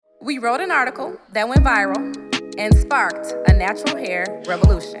We wrote an article that went viral and sparked a natural hair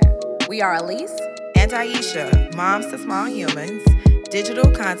revolution. We are Elise and Aisha, moms to small humans,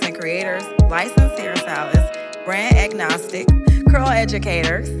 digital content creators, licensed hairstylists, brand agnostic, curl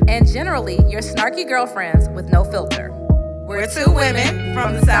educators, and generally your snarky girlfriends with no filter. We're two women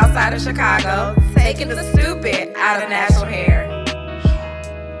from the south side of Chicago, taking the stupid out of natural hair.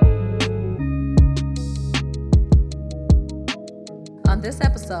 On this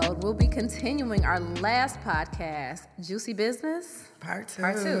episode, we'll be continuing our last podcast, Juicy Business. Part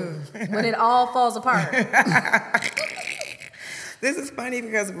two. When it all falls apart. This is funny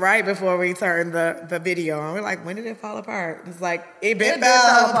because right before we turned the video on, we're like, when did it fall apart? It's like, it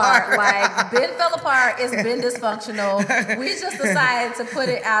fell apart. Like, been fell apart. It's been dysfunctional. We just decided to put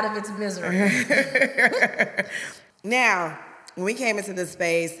it out of its misery. Now, when we came into this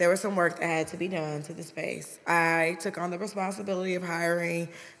space, there was some work that had to be done to the space. I took on the responsibility of hiring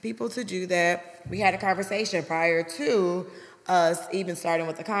people to do that. We had a conversation prior to us even starting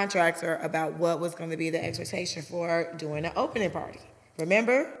with the contractor about what was going to be the expectation for doing an opening party.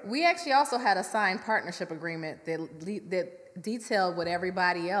 Remember? We actually also had a signed partnership agreement that detailed what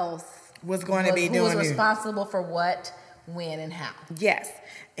everybody else was going to be doing. Who was responsible for what, when, and how. Yes.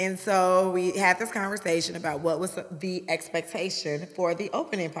 And so we had this conversation about what was the expectation for the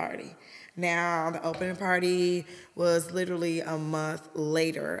opening party. Now, the opening party was literally a month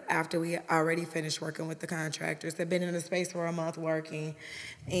later after we already finished working with the contractors. They'd been in the space for a month working.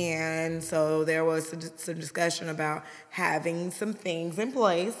 And so there was some discussion about having some things in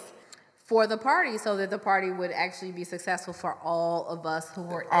place for the party so that the party would actually be successful for all of us who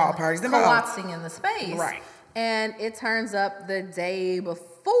were co-opting in the space. Right. And it turns up the day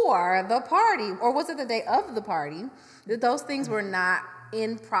before the party, or was it the day of the party, that those things were not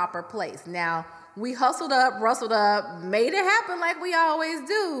in proper place. Now, we hustled up, rustled up, made it happen like we always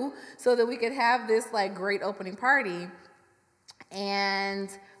do so that we could have this like great opening party. And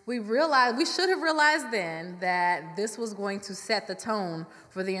we should have realized then that this was going to set the tone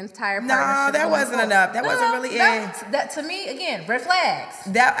for the entire partnership. No, that wasn't enough. That wasn't really it. That to me, again, red flags.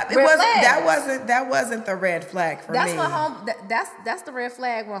 That wasn't the red flag for me. That's the red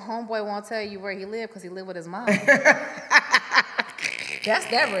flag when homeboy won't tell you where he lived because he lived with his mom. That's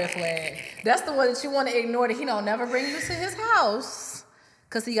that red flag. That's the one that you want to ignore, that he don't never bring you to his house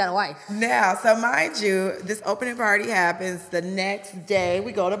because he got a wife. Now, so mind you, this opening party happens the next day.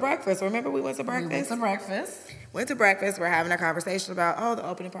 We go to breakfast. Remember we went to breakfast? Went to breakfast. We're having a conversation about, the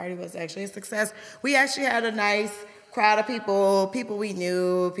opening party was actually a success. We actually had a nice crowd of people we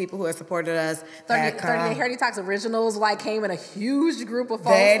knew, people who had supported us. 30 Day Hair Detox Originals came in a huge group of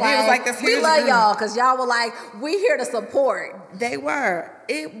folks. It was like this huge We love group. y'all because y'all were like, we here to support. They were.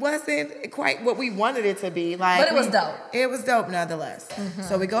 It wasn't quite what we wanted it to be. But it was dope. It was dope nonetheless. Mm-hmm.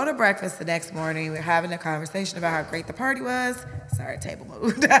 So we go to breakfast the next morning. We're having a conversation about how great the party was. Sorry, table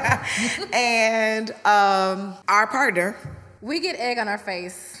moved. And our partner. We get egg on our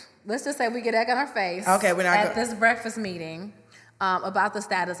face. Let's just say we get egg on our face. Okay, at this breakfast meeting about the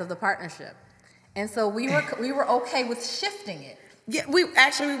status of the partnership, and so we were okay with shifting it. Yeah, we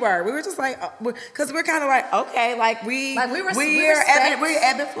were. We were just like, because we're kind of like, okay, we're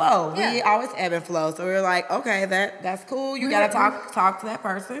ebb and flow. Yeah. We always ebb and flow. So we were like, okay, that's cool. You gotta talk to that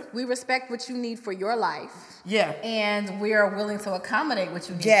person. We respect what you need for your life. Yeah. And we are willing to accommodate what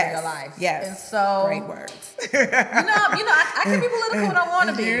you need for your life. Yes. And so great words. I can be political when I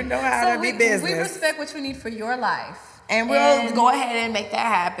want to be. You know how to be business. We respect what you need for your life. And we'll go ahead and make that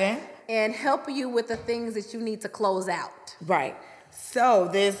happen. And help you with the things that you need to close out. Right. So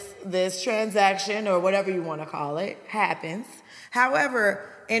this transaction, or whatever you want to call it, happens. However,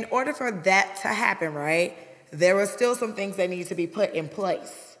 in order for that to happen, right, there were still some things that need to be put in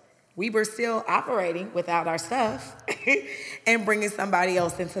place. We were still operating without our stuff and bringing somebody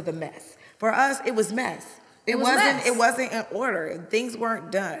else into the mess. For us, it was mess. It wasn't in order. Things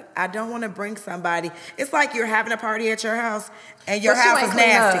weren't done. I don't want to bring somebody. It's like you're having a party at your house and your house is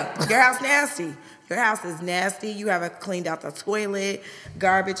nasty. Your house nasty. Your house is nasty. You haven't cleaned out the toilet.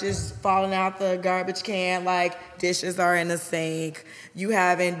 Garbage is falling out the garbage can. Dishes are in the sink. You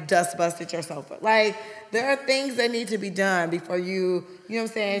haven't dust busted your sofa. There are things that need to be done before you know what I'm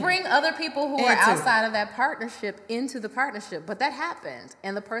saying? Bring other people who are outside of that partnership into the partnership. But that happened.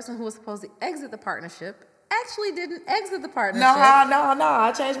 And the person who was supposed to exit the partnership actually didn't exit the partnership. No,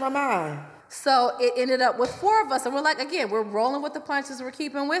 I changed my mind. So it ended up with 4 of us. And we're like, again, we're rolling with the punches. We're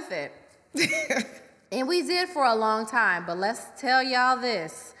keeping with it. And we did for a long time. But let's tell y'all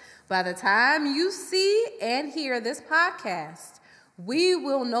this. By the time you see and hear this podcast, we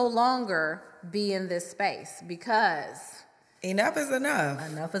will no longer be in this space because Enough is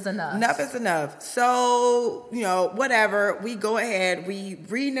enough. Enough is enough. Enough is enough. So, whatever, we go ahead, we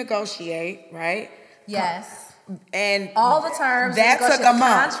renegotiate, right? Yes. And all the terms. That took a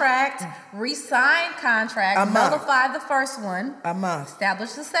month. Contract, re-sign contract, nullify the first one. A month.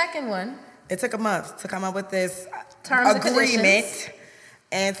 Establish the second one. It took a month to come up with this terms agreement.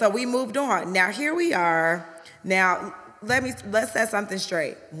 And so we moved on. Now here we are. Now let's set something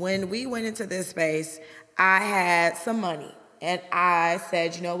straight. When we went into this space, I had some money. And I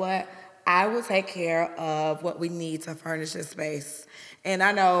said, you know what? I will take care of what we need to furnish this space. And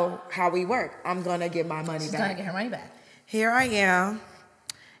I know how we work. I'm going to get my money back. She's going to get her money back. Here I am.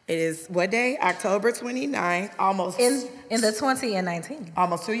 It is what day? October 29th. Almost. In the 20 and 19.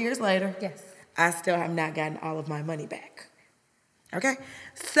 Almost 2 years later. Yes. I still have not gotten all of my money back. Okay?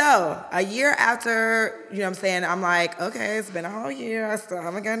 So, a year after, I'm like, okay, it's been a whole year. I still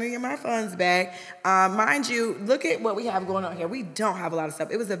haven't gotten any of my funds back. Mind you, look at what we have going on here. We don't have a lot of stuff.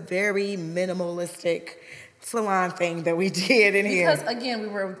 It was a very minimalistic salon thing that we did in here. Because,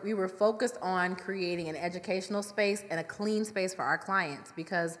 again, we were focused on creating an educational space and a clean space for our clients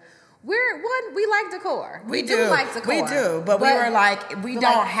because we like decor. We do like decor. We do, but we were like, we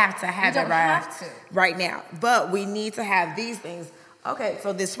don't have to have it right now. But we need to have these things. Okay,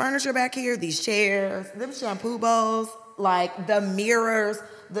 so this furniture back here, these chairs, them shampoo bowls, like the mirrors,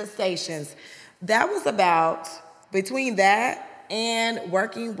 the stations. That was about, between that and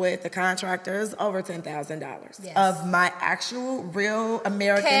working with the contractors, over $10,000 of my actual real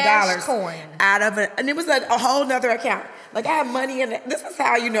American dollars coin out of it. And it was a whole nother account. Like I had money in it. This is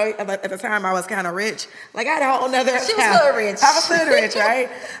how at the time I was kind of rich. Like I had a whole nother account. She was hood rich. I was hood rich, right?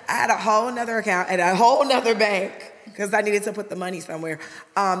 I had a whole nother account at a whole nother bank because I needed to put the money somewhere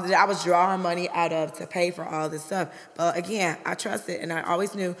that I was drawing money out of to pay for all this stuff. But again, I trusted and I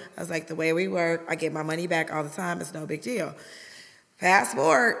always knew, I was like, the way we work, I get my money back all the time. It's no big deal. Fast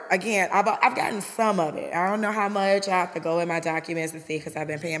forward, again, I've gotten some of it. I don't know how much. I have to go in my documents and see because I've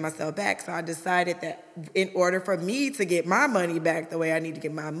been paying myself back. So I decided that in order for me to get my money back the way I need to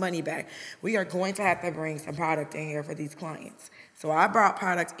get my money back, we are going to have to bring some product in here for these clients. So I brought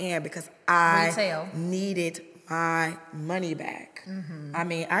product in because I needed my money back. Mm-hmm. I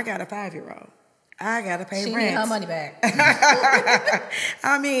mean, I got a 5-year-old. I got to pay rent. She need her money back.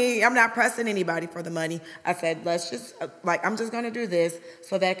 I mean, I'm not pressing anybody for the money. I said, let's just, I'm just going to do this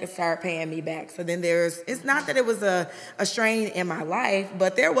so they can start paying me back. So then it's not that it was a strain in my life,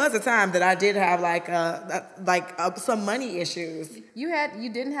 but there was a time that I did have some money issues. You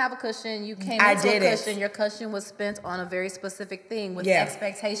didn't have a cushion. You came into a cushion. Your cushion was spent on a very specific thing with the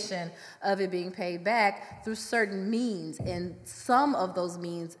expectation of it being paid back through certain means. And some of those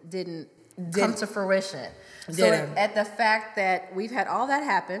means didn't come to fruition. So at the fact that we've had all that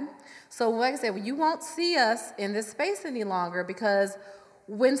happen, so like I said, you won't see us in this space any longer because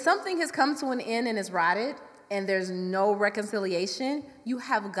when something has come to an end and is rotted and there's no reconciliation, you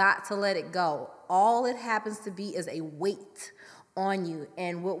have got to let it go. All it happens to be is a weight on you.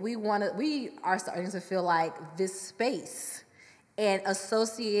 And what we are starting to feel like this space and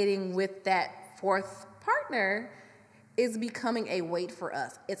associating with that fourth partner is becoming a weight for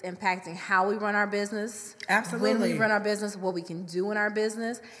us. It's impacting how we run our business. Absolutely. When we run our business, what we can do in our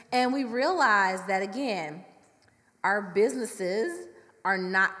business. And we realize that, again, our businesses are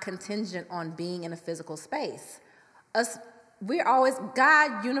not contingent on being in a physical space. We're always,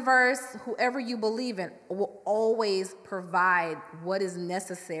 God, universe, whoever you believe in, will always provide what is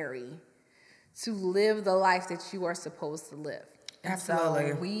necessary to live the life that you are supposed to live.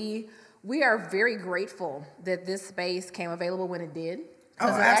 Absolutely. So we are very grateful that this space came available when it did.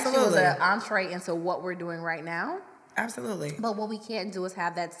 Because it actually was an entree into what we're doing right now. Absolutely. But what we can't do is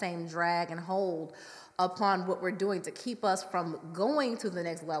have that same drag and hold upon what we're doing to keep us from going to the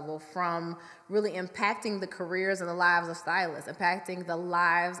next level, from really impacting the careers and the lives of stylists, impacting the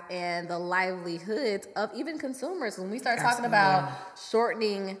lives and the livelihoods of even consumers. When we start talking about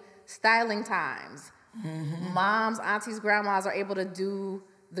shortening styling times, moms, aunties, grandmas are able to do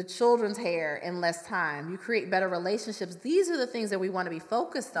the children's hair in less time. You create better relationships. These are the things that we want to be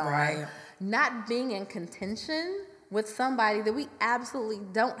focused on. Right. Not being in contention with somebody that we absolutely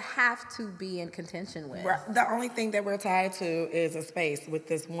don't have to be in contention with. Right. The only thing that we're tied to is a space with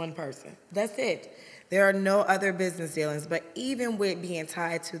this one person. That's it. There are no other business dealings. But even with being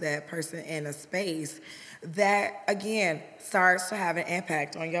tied to that person in a space, that, again, starts to have an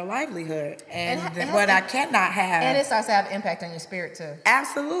impact on your livelihood. And what I cannot have. And it starts to have an impact on your spirit, too.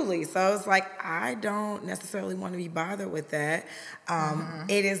 Absolutely. So it's like, I don't necessarily want to be bothered with that.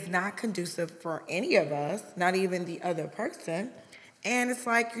 It is not conducive for any of us, not even the other person. And it's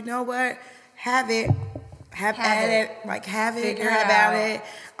like, you know what? Have it. have at it.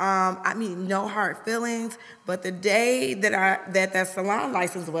 I mean, no hard feelings. But the day that salon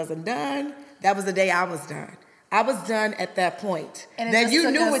license wasn't done, that was the day I was done. I was done at that point. And that you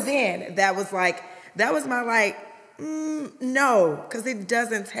knew it then. That was my no, because it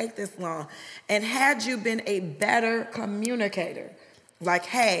doesn't take this long. And had you been a better communicator, like,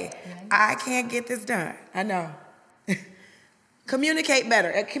 hey, I can't get this done. I know. Communicate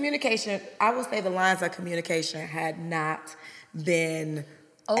better. Communication, I will say the lines of communication had not been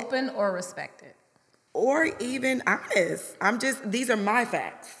open or respected. Or even honest. These are my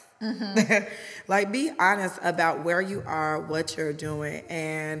facts. Mm-hmm. Like, be honest about where you are, what you're doing,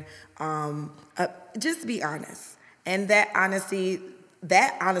 and just be honest. And that honestly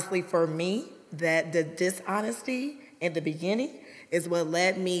for me, that the dishonesty in the beginning is what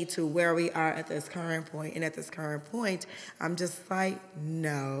led me to where we are at this current point. And at this current point, I'm just like,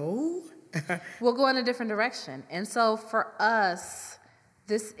 no. We'll go in a different direction. And so for us,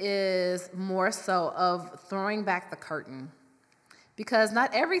 this is more so of throwing back the curtain. Because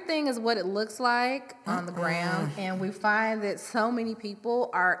not everything is what it looks like on the ground. And we find that so many people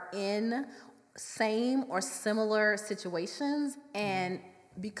are in same or similar situations. And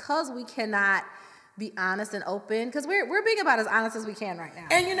because we cannot be honest and open, because we're being about as honest as we can right now.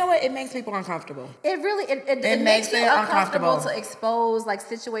 And you know what? It makes people uncomfortable. It really it makes you uncomfortable to expose like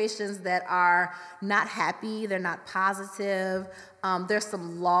situations that are not happy. They're not positive. There's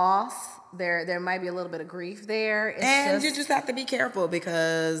some loss. There might be a little bit of grief there. You just have to be careful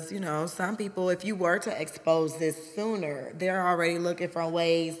because, some people, if you were to expose this sooner, they're already looking for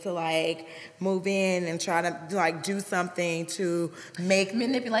ways to like move in and try to like do something to make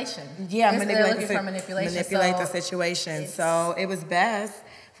manipulation. Yeah, manipulate the situation. So it was best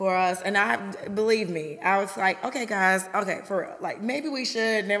for us, and believe me, I was like, okay, guys, okay, for real, like maybe we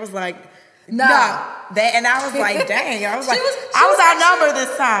should. And it was like, no. And I was like, dang. I was like, I was outnumbered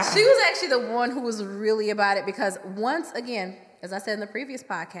this time. She was actually the one who was really about it because once again, as I said in the previous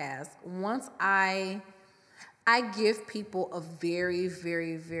podcast, once I give people a very,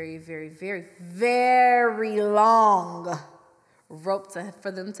 very, very, very, very, very long rope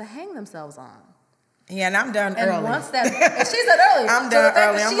for them to hang themselves on. Yeah, and I'm done early. And once that, and she said early. I'm done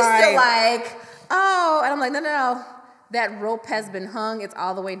early. She's still like, oh, and I'm like, no. That rope has been hung. It's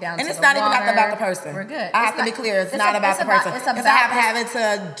all the way down to the water. And it's not even about the person. We're good. I have to be clear. It's not about the person. It's about having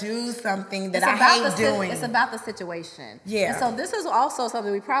to do something that I hate doing. It's about the situation. Yeah. And so this is also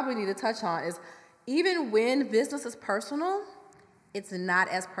something we probably need to touch on is even when business is personal, it's not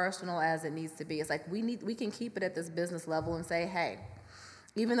as personal as it needs to be. It's like we can keep it at this business level and say, hey,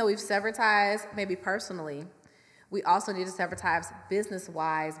 even though we've severed ties maybe personally, we also need to sever ties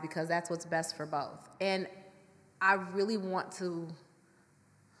business-wise because that's what's best for both. And I really want to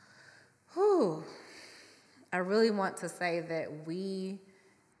say that we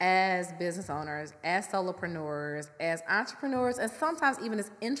as business owners, as solopreneurs, as entrepreneurs, and sometimes even as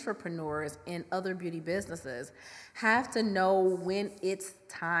intrapreneurs in other beauty businesses, have to know when it's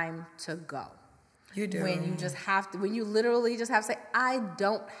time to go. You do. When you literally just have to say, I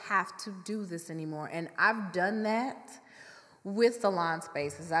don't have to do this anymore. And I've done that with salon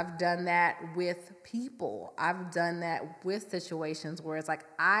spaces. I've done that with people. I've done that with situations where it's like,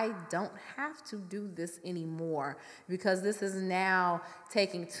 I don't have to do this anymore because this is now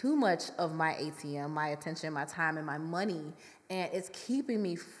taking too much of my ATM, my attention, my time, and my money, and it's keeping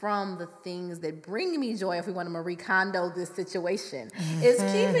me from the things that bring me joy. If we want to Marie Kondo this situation, it's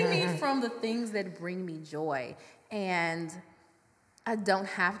keeping me from the things that bring me joy. And I don't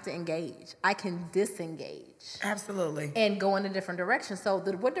have to engage. I can disengage. Absolutely. And go in a different direction. So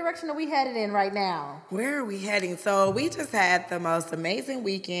what direction are we headed in right now? Where are we heading? So we just had the most amazing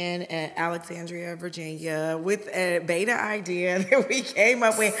weekend at Alexandria, Virginia with a beta idea that we came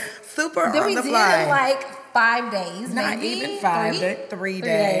up with super on the fly. We did in like 5 days, Not maybe? even 5 days, 3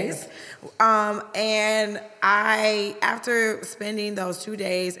 days. And after spending those 2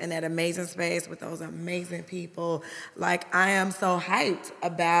 days in that amazing space with those amazing people, like I am so hyped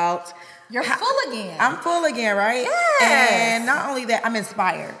about. You're full again. I'm full again, right? Yes. And not only that, I'm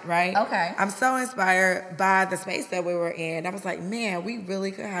inspired, right? Okay. I'm so inspired by the space that we were in. I was like, man, we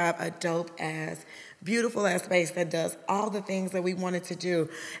really could have a dope-ass, beautiful-ass space that does all the things that we wanted to do.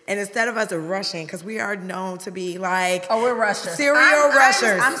 And instead of us rushing, because we are known to be like... Oh, we're rushers. Serial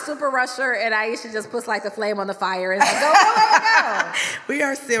rushers. I'm super rusher, and Aisha just puts like the flame on the fire and like, go. We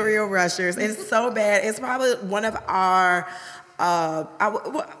are serial rushers. It's so bad. It's probably one of our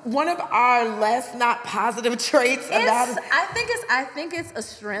less not positive traits about it. I think it's a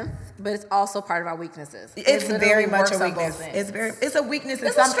strength But it's also part of our weaknesses. It's It very literally much a works on weakness. both ends. It's a weakness in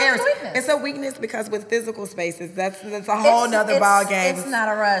It's a some strength areas. weakness. It's a weakness because with physical spaces, that's a whole nother ball game. It's not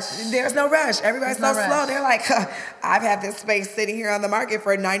a rush. There's no rush. Everybody's so no rush. slow. They're like, I've had this space sitting here on the market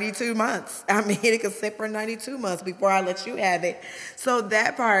for 92 months. I mean, it could sit for 92 months before I let you have it. So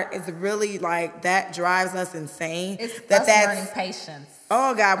that part is really like, that drives us insane. It's that's learning patience.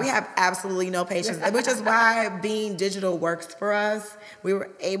 Oh God, we have absolutely no patience, which is why being digital works for us. We were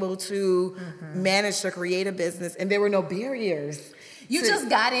able to manage to create a business, and there were no barriers. You just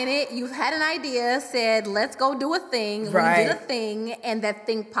got in it. You had an idea, said, let's go do a thing. Right. We did a thing, and that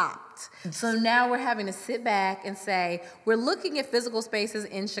thing popped. So now we're having to sit back and say, we're looking at physical spaces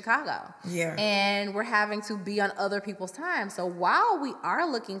in Chicago. Yeah. And we're having to be on other people's time. So while we are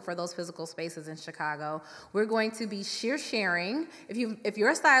looking for those physical spaces in Chicago, we're going to be sharing. If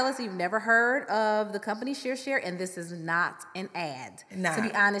you're a stylist, you've never heard of the company Share, and this is not an ad. Nah. To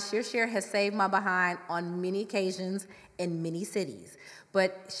be honest, Share has saved my behind on many occasions in many cities.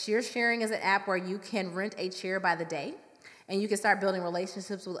 But Sharing is an app where you can rent a chair by the day. And you can start building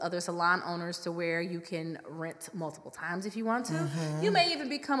relationships with other salon owners to where you can rent multiple times if you want to. You may even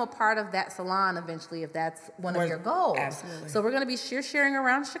become a part of that salon eventually if that's one of your goals. Absolutely. So we're going to be sharing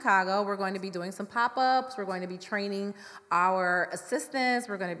around Chicago. We're going to be doing some pop-ups. We're going to be training our assistants.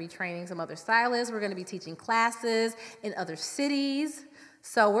 We're going to be training some other stylists. We're going to be teaching classes in other cities.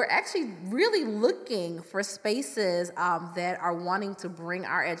 So we're actually really looking for spaces that are wanting to bring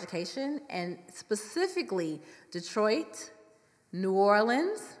our education, and specifically Detroit, New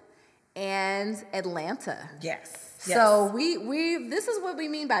Orleans, and Atlanta. Yes. So we this is what we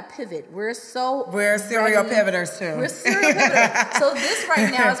mean by pivot. We're serial pivoters too. We're serial pivoters. So this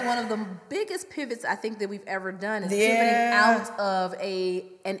right now is one of the biggest pivots I think that we've ever done, is pivoting out of an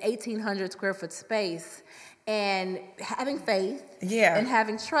 1,800 square foot space and having faith and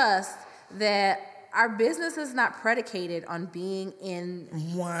having trust that our business is not predicated on being in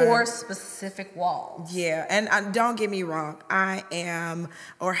 4 specific walls. Yeah, and don't get me wrong. I am,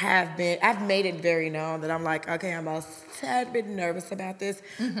 or have been, I've made it very known that I'm like, okay, I'm a tad bit nervous about this,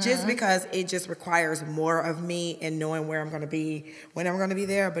 just because it just requires more of me and knowing where I'm going to be, when I'm going to be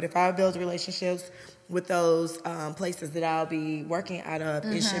there. But if I build relationships with those places that I'll be working out of,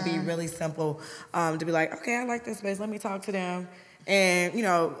 it should be really simple to be like, okay, I like this space. Let me talk to them. And, you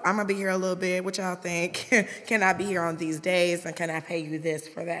know, I'm going to be here a little bit. What y'all think? Can I be here on these days? And can I pay you this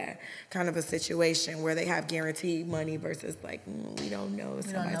for that? Kind of a situation where they have guaranteed money versus like, we don't know.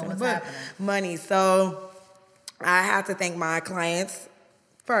 We don't know what's happening. Money. So I have to thank my clients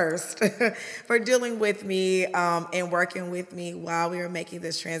first for dealing with me and working with me while we were making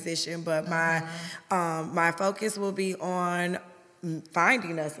this transition. But my focus will be on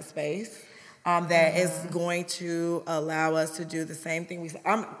finding us a space that is going to allow us to do the same thing.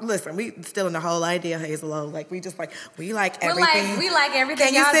 Listen, we still in the whole idea, Hazel. Like we like everything. We like everything.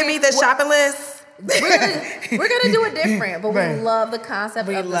 Can you send me the shopping list? We're gonna do it different, but we love the concept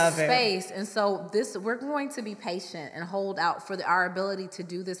of the space, and so we're going to be patient and hold out for our ability to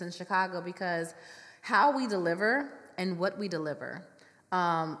do this in Chicago, because how we deliver and what we deliver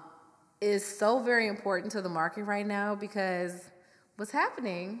is so very important to the market right now, because what's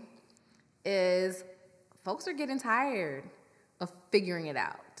happening is folks are getting tired of figuring it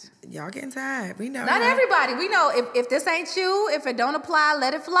out. Y'all getting tired. We know. Not everybody. We know if this ain't you, if it don't apply,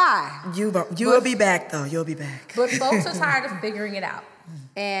 let it fly. You'll be back though. You'll be back. But folks are tired of figuring it out.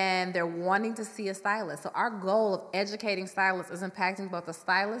 And they're wanting to see a stylist. So our goal of educating stylists is impacting both the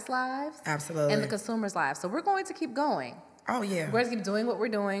stylist's lives and the consumer's lives. So we're going to keep going. Oh yeah. We're going to keep doing what we're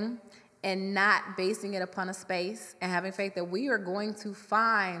doing and not basing it upon a space, and having faith that we are going to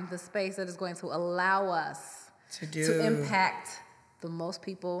find the space that is going to allow us to impact the most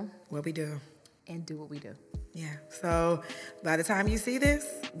people. What we do. And do what we do. Yeah. So by the time you see this,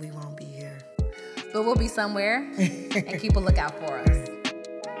 we won't be here. But we'll be somewhere, and keep a lookout for us.